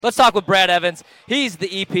Let's talk with Brad Evans. He's the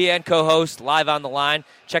EPN co-host, live on the line.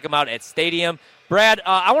 Check him out at Stadium. Brad,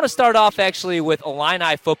 I want to start off actually with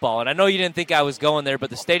Illini football, and I know you didn't think I was going there, but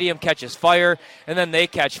the stadium catches fire, and then they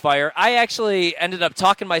catch fire. I actually ended up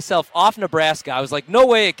talking myself off Nebraska. I was like, no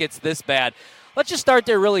way it gets this bad. Let's just start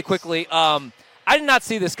there really quickly. I did not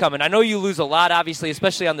see this coming. I know you lose a lot, obviously,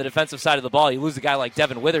 especially on the defensive side of the ball. You lose a guy like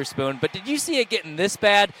Devin Witherspoon, but did you see it getting this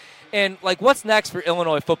bad? And, what's next for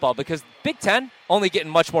Illinois football? Because Big Ten only getting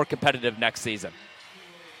much more competitive next season.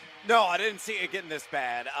 No, I didn't see it getting this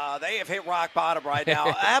bad. They have hit rock bottom right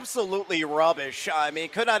now. Absolutely rubbish. I mean,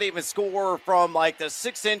 could not even score from the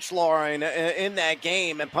 6-inch line in that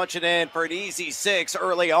game and punch it in for an easy 6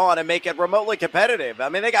 early on and make it remotely competitive. I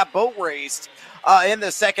mean, they got boat raced in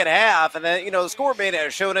the second half, and then the score may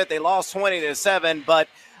have shown it. They lost 20-7, but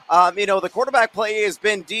the quarterback play has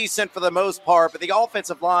been decent for the most part, but the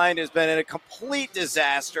offensive line has been a complete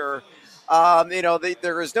disaster.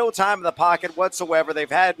 There is no time in the pocket whatsoever. They've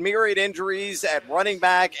had myriad injuries at running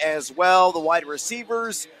back as well. The wide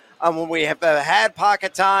receivers, when we have had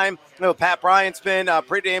pocket time, Pat Bryant's been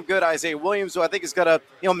pretty damn good. Isaiah Williams, who I think is going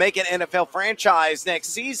to make an NFL franchise next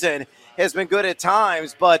season, has been good at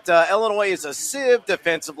times. But Illinois is a sieve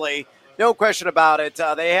defensively. No question about it.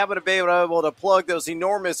 They haven't been able to plug those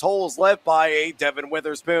enormous holes left by a Devin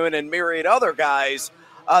Witherspoon and myriad other guys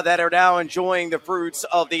that are now enjoying the fruits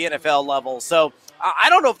of the NFL level. So I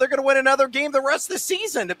don't know if they're going to win another game the rest of the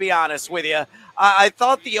season, to be honest with you. I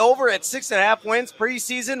thought the over at 6.5 wins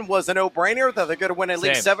preseason was a no-brainer, that they're going to win at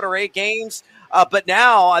least 7 or 8 games. But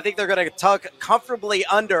now I think they're going to tuck comfortably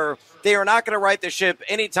under. They are not going to right the ship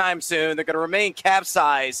anytime soon. They're going to remain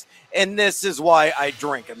capsized, and this is why I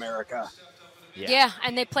drink, America. Yeah,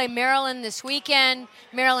 and they play Maryland this weekend.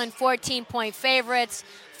 Maryland 14-point favorites.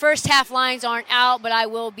 First half lines aren't out, but I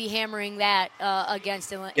will be hammering that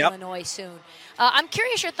against Illinois soon. I'm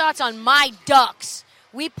curious your thoughts on my Ducks.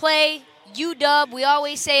 We play UW. We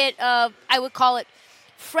always say it, I would call it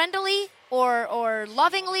friendly or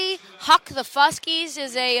lovingly. Huck the Fuskies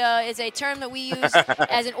is a term that we use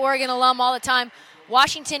as an Oregon alum all the time.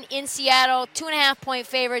 Washington in Seattle, 2.5-point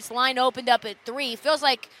favorites. Line opened up at 3. Feels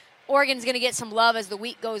like Oregon's going to get some love as the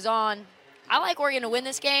week goes on. I like Oregon to win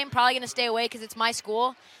this game. Probably going to stay away because it's my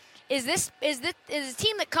school. Is the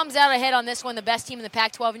team that comes out ahead on this one the best team in the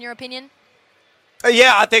Pac-12 in your opinion?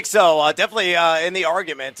 Yeah, I think so. Definitely in the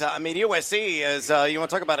argument. I mean, USC is, you want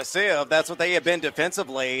to talk about a sieve, that's what they have been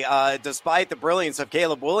defensively. Despite the brilliance of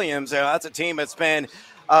Caleb Williams, that's a team that's been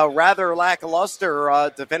rather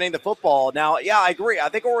lackluster defending the football. Now, yeah, I agree. I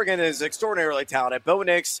think Oregon is extraordinarily talented. Bo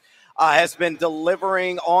Nix has been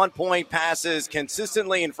delivering on-point passes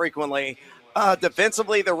consistently and frequently.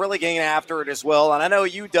 Defensively, they're really getting after it as well. And I know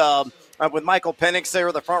UW, with Michael Penix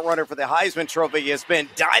there, the front runner for the Heisman Trophy, has been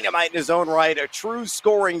dynamite in his own right, a true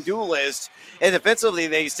scoring duelist. And defensively,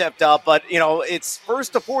 they stepped up. But, it's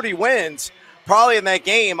first to 40 wins. Probably in that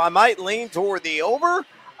game, I might lean toward the over.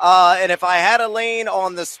 And if I had a lean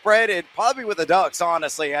on the spread, it'd probably be with the Ducks,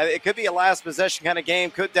 honestly. It could be a last possession kind of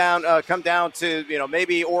game. Could come down to,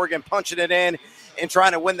 maybe Oregon punching it in and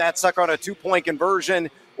trying to win that sucker on a 2-point conversion,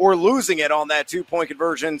 or losing it on that 2-point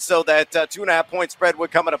conversion so that 2.5-point spread would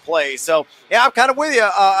come into play. So, yeah, I'm kind of with you.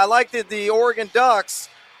 I like the Oregon Ducks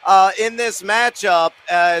in this matchup,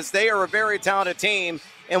 as they are a very talented team.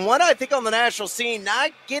 And one, I think, on the national scene,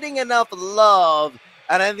 not getting enough love,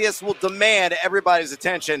 and I think this will demand everybody's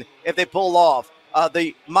attention if they pull off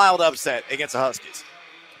the mild upset against the Huskies.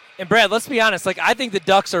 And, Brad, let's be honest. I think the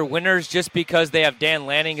Ducks are winners just because they have Dan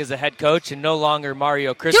Lanning as a head coach and no longer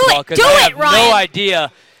Mario Cristobal, because I have no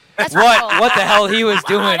idea what the hell he was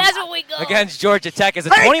doing against Georgia Tech as a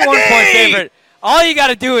 21-point favorite. All you got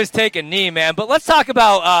to do is take a knee, man. But let's talk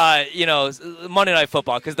about, Monday Night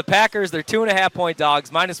Football, because the Packers, they're 2.5-point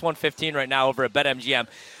dogs, minus 115 right now over at BetMGM.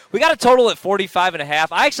 We got a total at 45.5.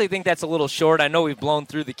 I actually think that's a little short. I know we've blown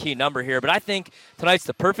through the key number here, but I think tonight's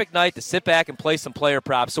the perfect night to sit back and play some player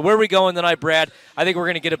props. So where are we going tonight, Brad? I think we're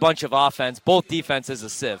going to get a bunch of offense. Both defenses a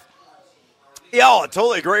sieve. Yeah, I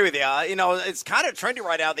totally agree with you. It's kind of trendy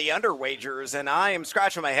right now, the under wagers, and I am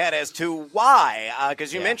scratching my head as to why.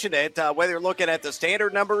 Because you mentioned it, whether you're looking at the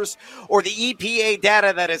standard numbers or the EPA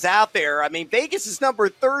data that is out there. I mean, Vegas is number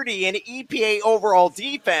 30 in EPA overall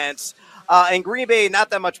defense. And Green Bay, not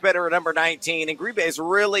that much better at number 19. And Green Bay has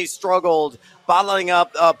really struggled bottling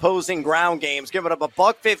up opposing ground games, giving up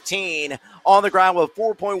 $115 on the ground with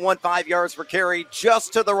 4.15 yards per carry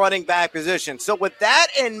just to the running back position. So with that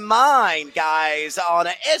in mind, guys, on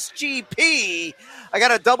a SGP, I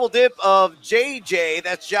got a double dip of JJ.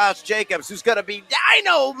 That's Josh Jacobs, who's going to be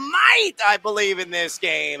dynamite, I believe, in this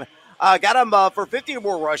game. Got him for 50 or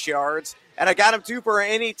more rush yards. and I got him 2 for an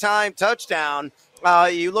anytime touchdown.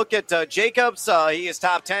 You look at Jacobs, he is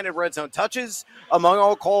top 10 in red zone touches among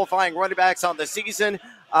all qualifying running backs on the season.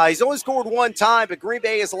 He's only scored 1 time, but Green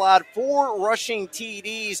Bay has allowed 4 rushing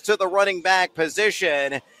TDs to the running back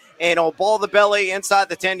position. And on ball the belly inside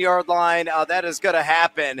the 10-yard line, that is going to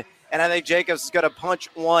happen. And I think Jacobs is going to punch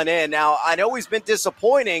one in. Now, I know he's been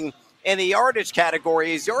disappointing in the yardage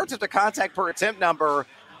category. His yards after contact per attempt number,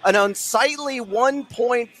 an unsightly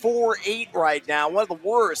 1.48 right now, one of the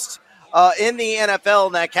worst in the NFL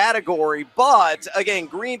in that category. But, again,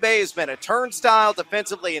 Green Bay has been a turnstile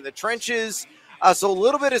defensively in the trenches. So a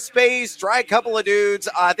little bit of space, try a couple of dudes.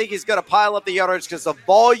 I think he's going to pile up the yardage because the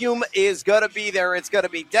volume is going to be there. It's going to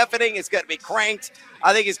be deafening. It's going to be cranked.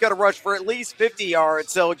 I think he's going to rush for at least 50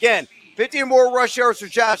 yards. So, again, 50 or more rush yards for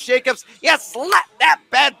Josh Jacobs. Slap that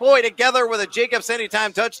bad boy together with a Jacobs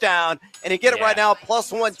anytime touchdown. And you get it right now,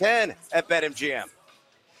 plus 110 at BetMGM.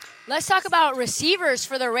 Let's talk about receivers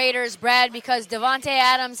for the Raiders, Brad, because Davante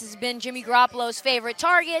Adams has been Jimmy Garoppolo's favorite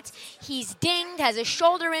target. He's dinged, has a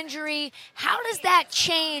shoulder injury. How does that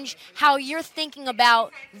change how you're thinking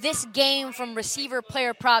about this game from receiver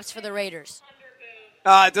player props for the Raiders?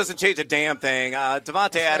 It doesn't change a damn thing.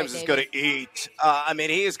 Davante Adams is going to eat.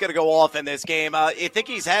 He is going to go off in this game. I think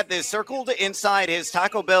he's had this circled inside his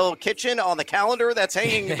Taco Bell kitchen on the calendar that's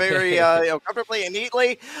hanging very comfortably and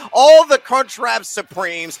neatly. All the Crunchwrap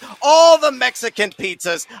Supremes, all the Mexican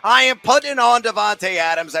pizzas. I am putting on Davante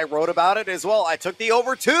Adams. I wrote about it as well. I took the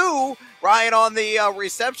over 2, Ryan, on the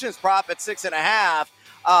receptions prop at 6.5.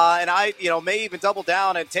 And I, may even double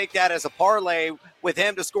down and take that as a parlay with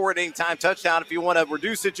him to score an anytime touchdown if you want to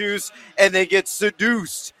reduce the juice and then get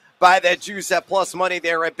seduced by that juice at plus money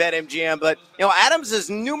there at BetMGM. But, Adams is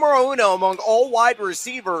numero uno among all wide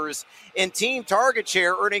receivers in team target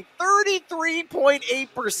share, earning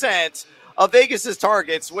 33.8% of Vegas's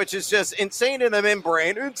targets, which is just insane in the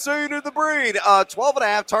membrane, insane in the brain.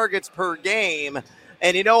 12.5 targets per game.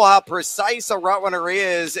 And you know how precise a route runner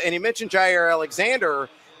is. And you mentioned Jair Alexander.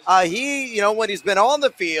 He, when he's been on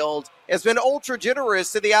the field, has been ultra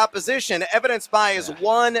generous to the opposition, evidenced by his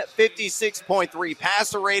 156.3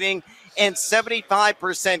 passer rating and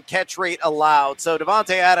 75% catch rate allowed. So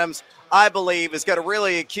Davante Adams, I believe, is going to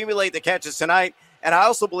really accumulate the catches tonight. And I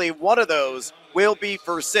also believe one of those will be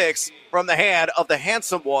for 6 from the hand of the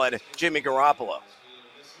handsome one, Jimmy Garoppolo.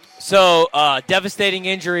 So, devastating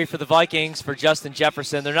injury for the Vikings for Justin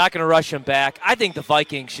Jefferson. They're not going to rush him back. I think the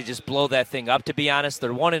Vikings should just blow that thing up, to be honest.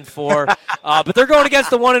 They're 1-4, but they're going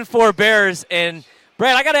against the 1-4 Bears. And,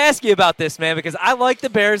 Brad, I got to ask you about this, man, because I like the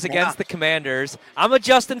Bears against the Commanders. I'm a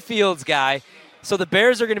Justin Fields guy. So the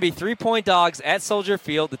Bears are going to be 3-point dogs at Soldier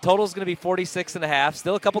Field. The total is going to be 46.5.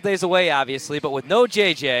 Still a couple days away, obviously, but with no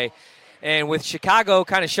JJ and with Chicago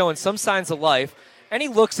kind of showing some signs of life. Any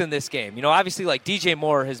looks in this game? Obviously, DJ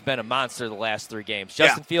Moore has been a monster the last 3 games.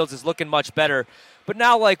 Justin Fields is looking much better. But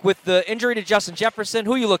now, with the injury to Justin Jefferson,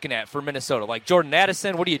 who are you looking at for Minnesota? Jordan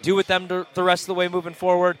Addison, what do you do with them the rest of the way moving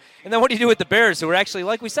forward? And then what do you do with the Bears, who are actually,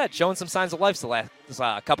 like we said, showing some signs of life the last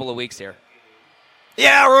couple of weeks here?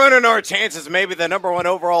 Yeah, ruining our chances. Maybe the number 1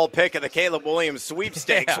 overall pick of the Caleb Williams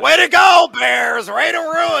sweepstakes. Way to go, Bears. Way to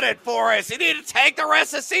ruin it for us. You need to take the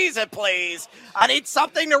rest of the season, please. I need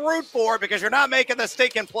something to root for because you're not making the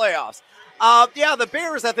stinking playoffs. The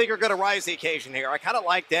Bears, I think, are going to rise the occasion here. I kind of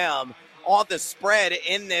like them on the spread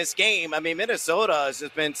in this game. Minnesota has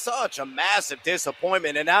just been such a massive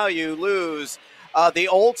disappointment, and now you lose the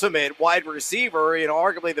ultimate wide receiver,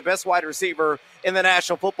 arguably the best wide receiver in the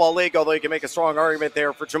National Football League, although you can make a strong argument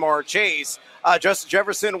there for Jamar Chase. Justin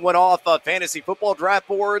Jefferson went off fantasy football draft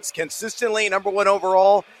boards consistently, number 1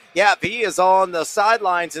 overall. Yeah, if he is on the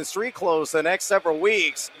sidelines in street clothes the next several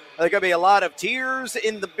weeks, there are going to be a lot of tears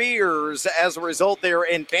in the beers as a result there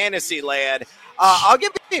in fantasy land. I'll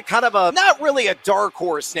give you kind of not really a dark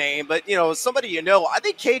horse name, but, somebody I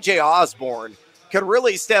think KJ Osborne could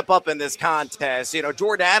really step up in this contest.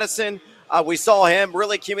 Jordan Addison, we saw him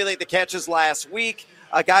really accumulate the catches last week.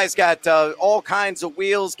 Guy's got all kinds of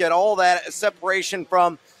wheels, get all that separation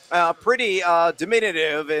from pretty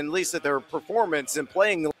diminutive, at least at their performance and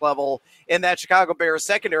playing level in that Chicago Bears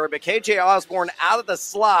secondary. But KJ Osborne out of the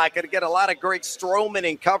slot, going to get a lot of great Strowman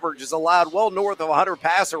in coverage, is allowed well north of 100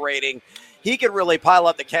 passer rating. He could really pile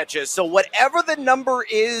up the catches. So whatever the number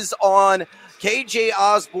is on KJ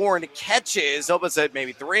Osborne catches, I would say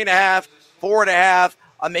maybe 3.5, 4.5,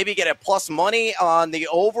 maybe get a plus money on the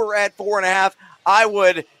over at 4.5. I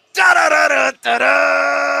would there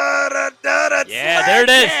it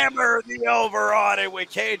is. Hammer the over on it with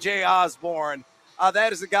KJ Osborne.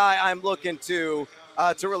 That is the guy I'm looking to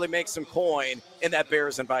really make some coin in that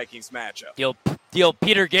Bears and Vikings matchup. You'll The old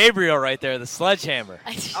Peter Gabriel right there, the sledgehammer.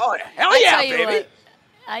 Oh, hell yeah, baby.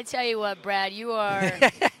 I tell you what, Brad, you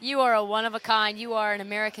are a one of a kind. You are an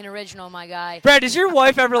American original, my guy. Brad, does your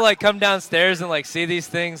wife ever like come downstairs and like see these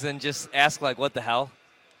things and just ask like, what the hell?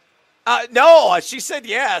 No, she said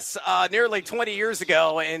yes nearly 20 years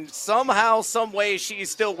ago, and somehow, some way,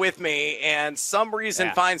 she's still with me, and some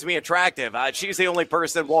reason finds me attractive. She's the only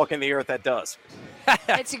person walking the earth that does.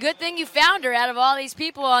 It's a good thing you found her out of all these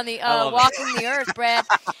people on the walking the earth, Brad.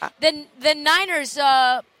 The Niners,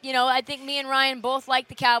 I think me and Ryan both like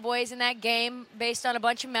the Cowboys in that game based on a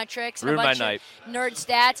bunch of metrics and a bunch of nerd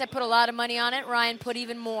stats. I put a lot of money on it. Ryan put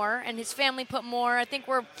even more, and his family put more. I think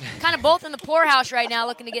we're kind of both in the poorhouse right now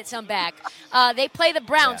looking to get some back. They play the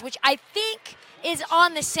Browns, which I think is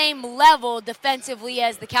on the same level defensively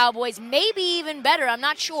as the Cowboys, maybe even better. I'm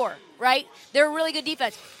not sure, right? They're a really good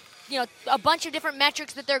defense. A bunch of different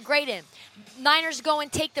metrics that they're great in. Niners go and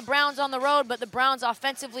take the Browns on the road, but the Browns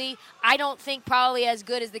offensively, I don't think probably as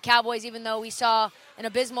good as the Cowboys, even though we saw an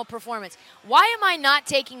abysmal performance. Why am I not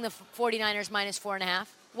taking the 49ers minus 4.5?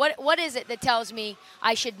 What is it that tells me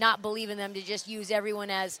I should not believe in them to just use everyone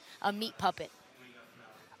as a meat puppet?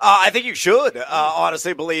 I think you should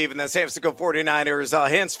honestly believe in the San Francisco 49ers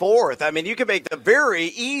henceforth. I mean, you can make the very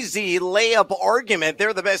easy layup argument.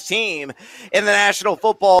 They're the best team in the National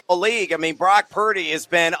Football League. I mean, Brock Purdy has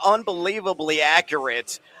been unbelievably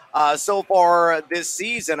accurate so far this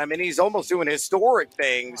season. I mean, he's almost doing historic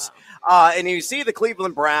things. And you see the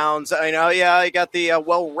Cleveland Browns. You got the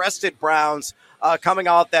well-rested Browns coming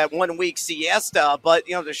off that 1 week siesta. But,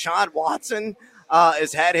 Deshaun Watson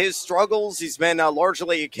has had his struggles. He's been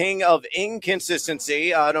largely a king of inconsistency.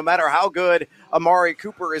 No matter how good Amari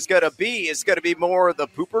Cooper is going to be, it's going to be more the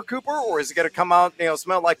Pooper Cooper, or is it going to come out,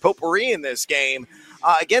 smell like potpourri in this game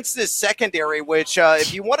against this secondary, which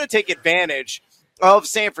if you want to take advantage of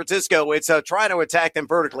San Francisco, it's trying to attack them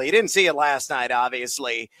vertically. You didn't see it last night,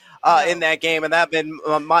 obviously, in that game, and that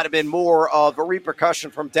might have been more of a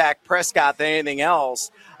repercussion from Dak Prescott than anything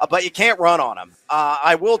else. But you can't run on him.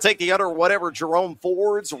 I will take the under whatever Jerome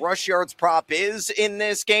Ford's rush yards prop is in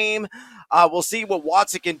this game. We'll see what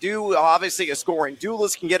Watson can do. Obviously, a scoring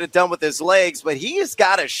duelist can get it done with his legs, but he has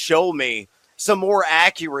got to show me some more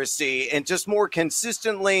accuracy and just more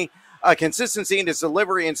consistency in his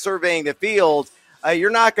delivery and surveying the field.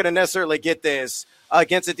 You're not going to necessarily get this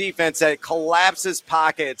against a defense that collapses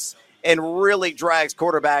pockets and really drags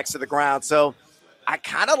quarterbacks to the ground. So I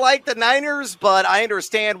kind of like the Niners, but I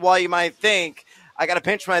understand why you might think I got to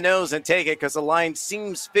pinch my nose and take it because the line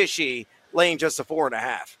seems fishy, laying just a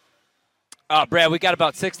 4.5. Brad, we got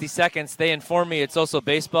about 60 seconds. They inform me it's also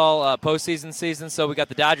baseball postseason season, so we got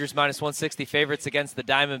the Dodgers minus 160 favorites against the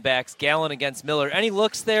Diamondbacks, Gallen against Miller. Any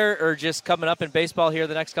looks there or just coming up in baseball here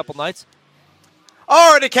the next couple nights?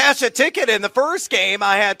 All right, to cash a ticket in the first game,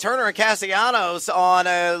 I had Turner and Castellanos on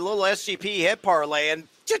a little SGP hit parlay, and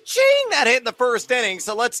cha-ching, that hit in the first inning.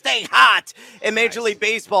 So let's stay hot in Major League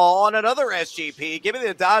Baseball on another SGP. Give me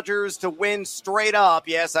the Dodgers to win straight up.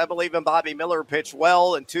 Yes, I believe in Bobby Miller pitched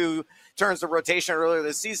well in 2 turns of rotation earlier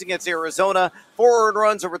this season against Arizona. 4 earned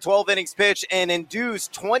runs over 12 innings pitched and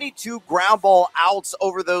induced 22 ground ball outs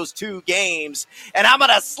over those 2 games. And I'm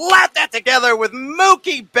going to slap that together with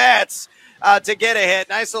Mookie Betts to get a hit.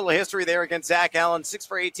 Nice little history there against Zach Allen. 6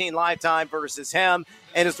 for 18 lifetime versus him.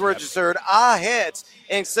 And has registered a hit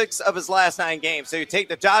in 6 of his last 9 games. So you take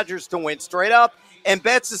the Dodgers to win straight up. And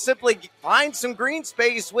Betts to simply find some green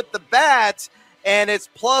space with the bat. And it's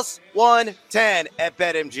plus 110 at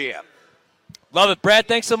BetMGM. Love it, Brad.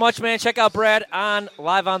 Thanks so much, man. Check out Brad on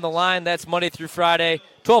Live on the Line. That's Monday through Friday,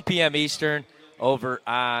 12 p.m. Eastern, over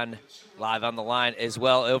on Live on the Line as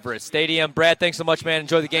well over at Stadium. Brad, thanks so much, man.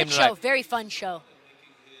 Enjoy the game Good tonight. Show. Very fun show.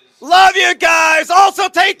 Love you guys. Also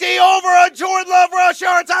take the over on Jordan Love rush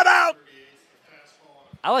yards. I'm out.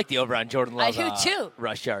 I like the over on Jordan Love. I do too.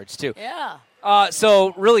 Rush yards too. Yeah.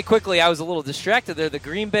 So really quickly, I was a little distracted there. The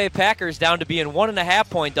Green Bay Packers down to being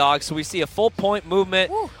 1.5-point dogs, so we see a full point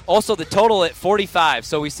movement. Woo. Also, the total at 45,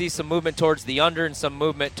 so we see some movement towards the under and some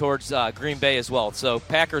movement towards Green Bay as well. So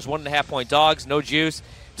Packers 1.5-point dogs, no juice,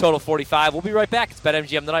 total 45. We'll be right back. It's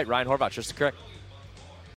BetMGM tonight. Ryan Horvath, just correct.